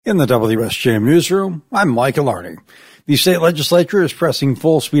In the WSJM newsroom, I'm Michael Arney. The state legislature is pressing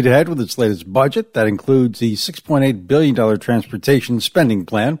full speed ahead with its latest budget. That includes the $6.8 billion transportation spending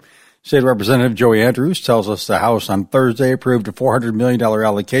plan. State Representative Joey Andrews tells us the House on Thursday approved a $400 million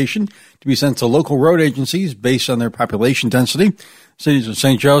allocation to be sent to local road agencies based on their population density. Cities of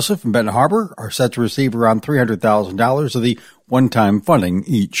St. Joseph and Benton Harbor are set to receive around $300,000 of the one-time funding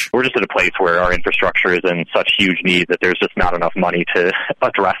each. We're just at a place where our infrastructure is in such huge need that there's just not enough money to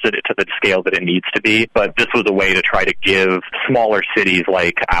address it to the scale that it needs to be. But this was a way to try to give smaller cities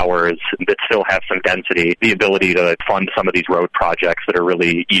like ours that still have some density the ability to fund some of these road projects that are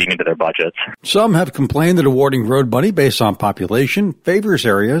really eating into their budgets. Some have complained that awarding road money based on population favors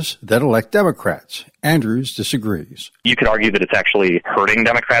areas that elect Democrats. Andrews disagrees. You could argue that it's actually hurting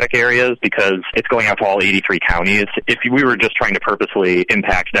Democratic areas because it's going out to all 83 counties. If we were just trying to purposely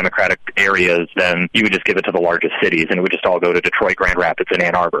impact Democratic areas, then you would just give it to the largest cities and it would just all go to Detroit, Grand Rapids, and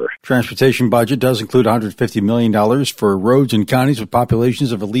Ann Arbor. Transportation budget does include $150 million for roads in counties with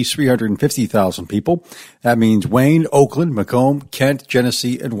populations of at least 350,000 people. That means Wayne, Oakland, Macomb, Kent,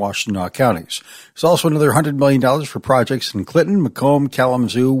 Genesee, and Washtenaw counties. There's also another $100 million for projects in Clinton, Macomb,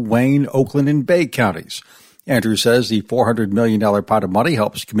 Kalamazoo, Wayne, Oakland, and Bay counties. Andrews says the $400 million pot of money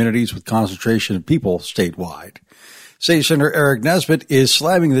helps communities with concentration of people statewide. State Senator Eric Nesbitt is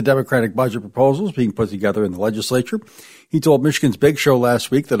slamming the Democratic budget proposals being put together in the legislature. He told Michigan's Big Show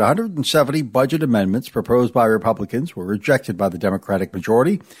last week that 170 budget amendments proposed by Republicans were rejected by the Democratic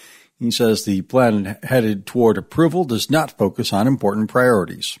majority. He says the plan headed toward approval does not focus on important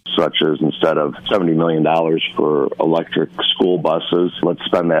priorities. Such as instead of $70 million for electric school buses, let's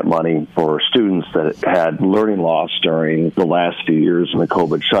spend that money for students that had learning loss during the last few years in the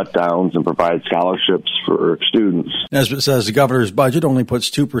COVID shutdowns and provide scholarships for students. Nesbitt says the governor's budget only puts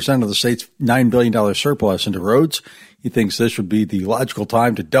 2% of the state's $9 billion surplus into roads. He thinks this would be the logical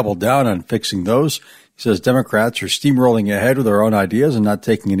time to double down on fixing those. He says Democrats are steamrolling ahead with their own ideas and not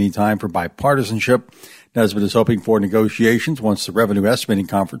taking any time for bipartisanship. Nesbitt is hoping for negotiations once the revenue estimating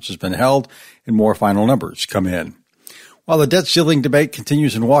conference has been held and more final numbers come in. While the debt ceiling debate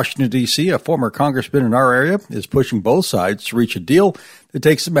continues in Washington, D.C., a former congressman in our area is pushing both sides to reach a deal that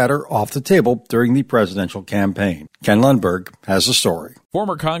takes the matter off the table during the presidential campaign. Ken Lundberg has the story.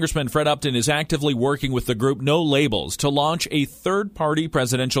 Former Congressman Fred Upton is actively working with the group No Labels to launch a third-party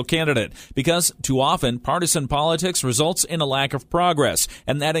presidential candidate because too often partisan politics results in a lack of progress,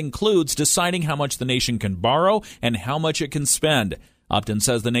 and that includes deciding how much the nation can borrow and how much it can spend. Upton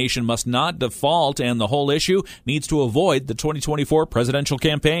says the nation must not default and the whole issue needs to avoid the 2024 presidential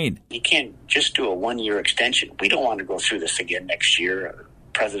campaign. You can't just do a one-year extension. We don't want to go through this again next year,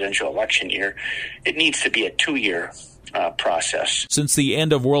 presidential election year. It needs to be a 2-year process. Since the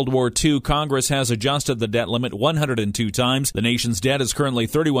end of World War II, Congress has adjusted the debt limit 102 times. The nation's debt is currently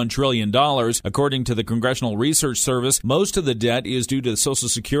 $31 trillion. According to the Congressional Research Service, most of the debt is due to Social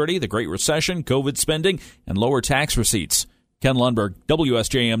Security, the Great Recession, COVID spending, and lower tax receipts. Ken Lundberg,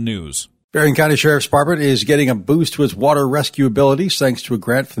 WSJM News. Berrien County Sheriff's Department is getting a boost to its water rescue abilities thanks to a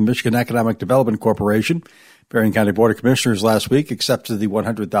grant from the Michigan Economic Development Corporation. Berrien County Board of Commissioners last week accepted the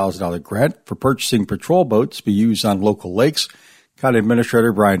 $100,000 grant for purchasing patrol boats to be used on local lakes. County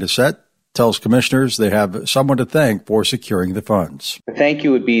Administrator Brian Doucette tells commissioners they have someone to thank for securing the funds. The thank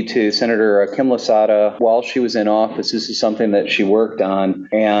you would be to Senator Kim Lasada. While she was in office, this is something that she worked on,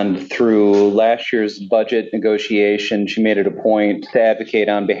 and through last year's budget negotiation, she made it a point to advocate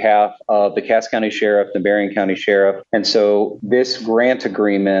on behalf of the Cass County Sheriff, the Berrien County Sheriff, and so this grant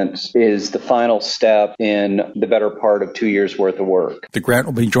agreement is the final step in the better part of 2 years' worth of work. The grant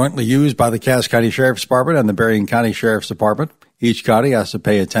will be jointly used by the Cass County Sheriff's Department and the Berrien County Sheriff's Department. Each county has to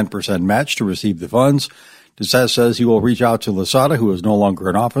pay a 10% match to receive the funds. Doucette says he will reach out to Lasada, who is no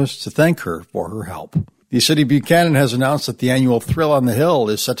longer in office, to thank her for her help. The city of Buchanan has announced that the annual Thrill on the Hill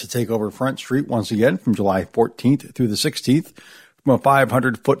is set to take over Front Street once again from July 14th through the 16th. From a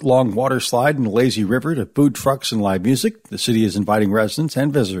 500-foot-long water slide in the lazy river to food trucks and live music, the city is inviting residents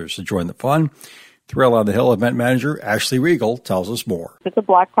and visitors to join the fun. Thrill on the Hill event manager Ashley Regal tells us more. It's a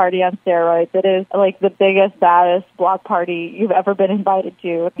block party on steroids. It is like the biggest, baddest block party you've ever been invited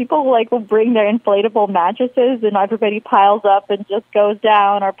to. People will bring their inflatable mattresses and everybody piles up and just goes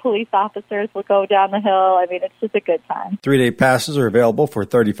down. Our police officers will go down the hill. I mean, it's just a good time. 3-day passes are available for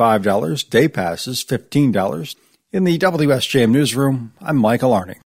 $35. Day passes, $15. In the WSJM newsroom, I'm Michael Arney.